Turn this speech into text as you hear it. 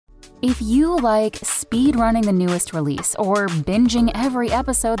If you like speed running the newest release or binging every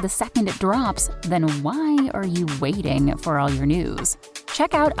episode the second it drops, then why are you waiting for all your news?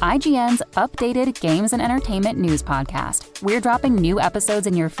 Check out IGN's updated Games and Entertainment News podcast. We're dropping new episodes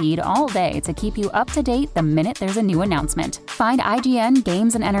in your feed all day to keep you up to date the minute there's a new announcement. Find IGN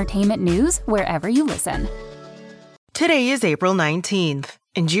Games and Entertainment News wherever you listen. Today is April 19th,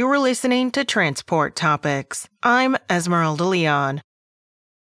 and you are listening to Transport Topics. I'm Esmeralda Leon.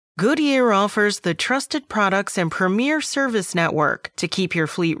 Goodyear offers the trusted products and premier service network to keep your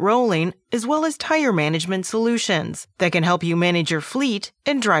fleet rolling, as well as tire management solutions that can help you manage your fleet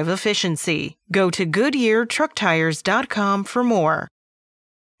and drive efficiency. Go to GoodyearTruckTires.com for more.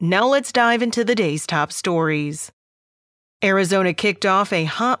 Now let's dive into the day's top stories. Arizona kicked off a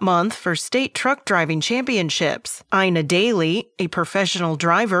hot month for state truck driving championships. Ina Daly, a professional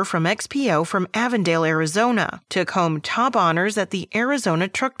driver from XPO from Avondale, Arizona, took home top honors at the Arizona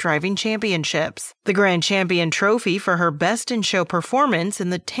Truck Driving Championships. The Grand Champion trophy for her best in show performance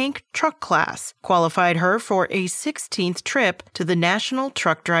in the tank truck class qualified her for a 16th trip to the National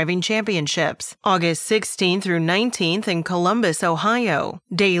Truck Driving Championships, August 16th through 19th in Columbus, Ohio.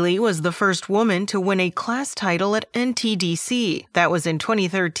 Daly was the first woman to win a class title at NTDC. That was in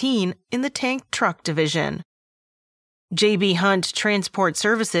 2013 in the tank truck division. J.B. Hunt Transport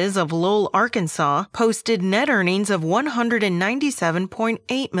Services of Lowell, Arkansas, posted net earnings of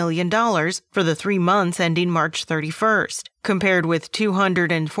 $197.8 million for the 3 months ending March 31st, compared with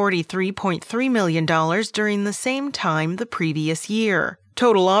 $243.3 million during the same time the previous year.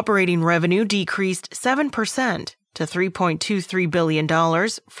 Total operating revenue decreased 7%. to $3.23 billion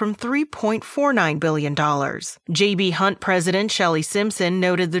from $3.49 billion. J.B. Hunt President Shelley Simpson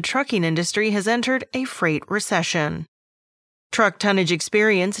noted the trucking industry has entered a freight recession. Truck tonnage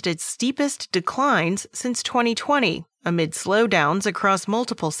experienced its steepest declines since 2020, amid slowdowns across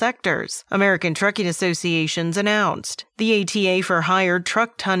multiple sectors, American Trucking Associations announced. The ATA for Hire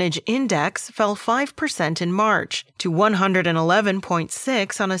Truck Tonnage Index fell 5% in March to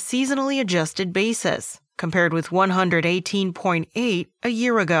 111.6 on a seasonally adjusted basis, compared with 118.8 a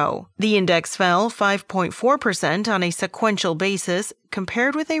year ago. The index fell 5.4% on a sequential basis,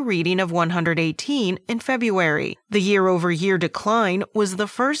 compared with a reading of 118 in February. The year-over-year decline was the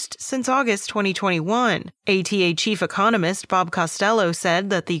first since August 2021. ATA chief economist Bob Costello said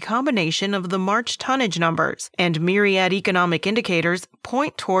that the combination of the March tonnage numbers and myriad economic indicators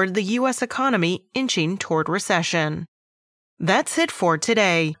point toward the U.S. economy inching toward recession. That's it for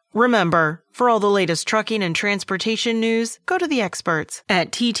today. Remember, for all the latest trucking and transportation news, go to the experts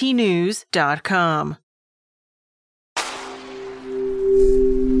at ttnews.com.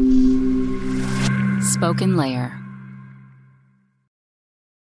 Spoken Layer.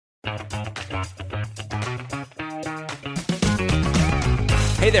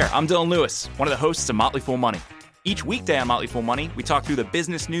 Hey there, I'm Dylan Lewis, one of the hosts of Motley Fool Money. Each weekday on Motley Fool Money, we talk through the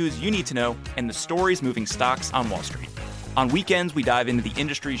business news you need to know and the stories moving stocks on Wall Street. On weekends, we dive into the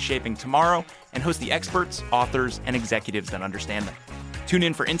industries shaping tomorrow and host the experts, authors, and executives that understand them. Tune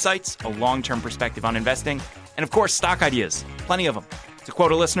in for insights, a long-term perspective on investing, and of course, stock ideas. Plenty of them. To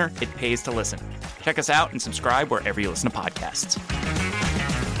quote a listener, it pays to listen. Check us out and subscribe wherever you listen to podcasts.